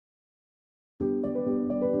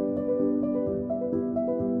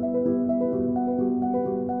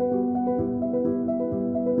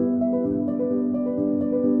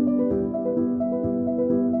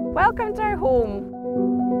Welcome to our home.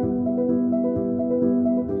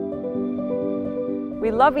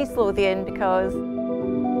 We love East Lothian because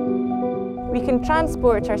we can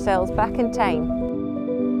transport ourselves back in time.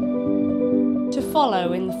 To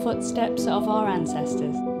follow in the footsteps of our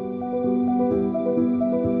ancestors.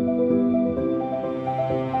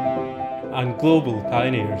 And global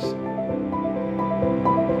pioneers.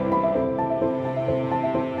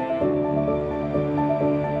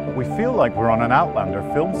 We feel like we're on an Outlander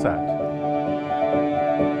film set.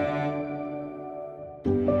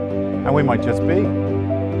 And we might just be.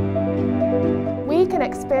 We can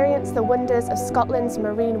experience the wonders of Scotland's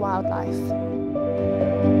marine wildlife.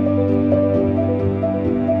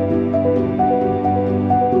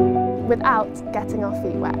 Without getting our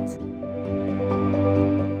feet wet.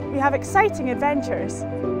 We have exciting adventures.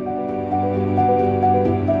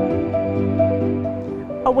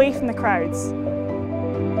 Away from the crowds.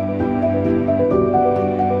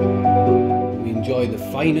 We enjoy the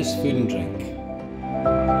finest food and drink.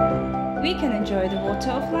 We can enjoy the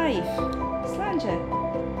water of life. Slanger.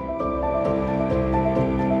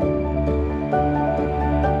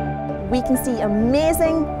 We can see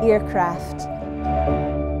amazing aircraft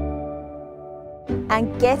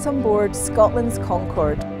and get on board Scotland's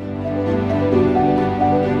Concorde.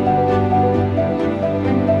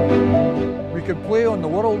 We could play on the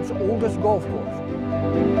world's oldest golf course,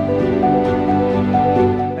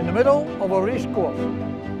 in the middle of a race course.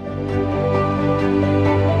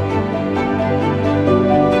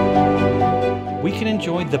 We can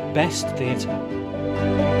enjoy the best theatre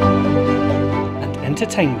and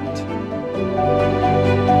entertainment.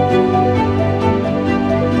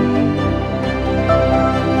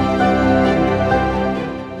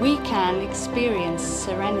 We can experience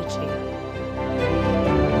serenity.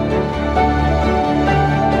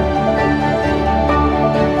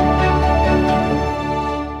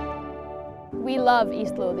 We love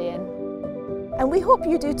East Lothian. And we hope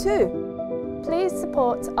you do too. Please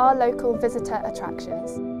support our local visitor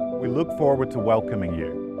attractions. We look forward to welcoming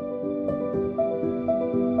you.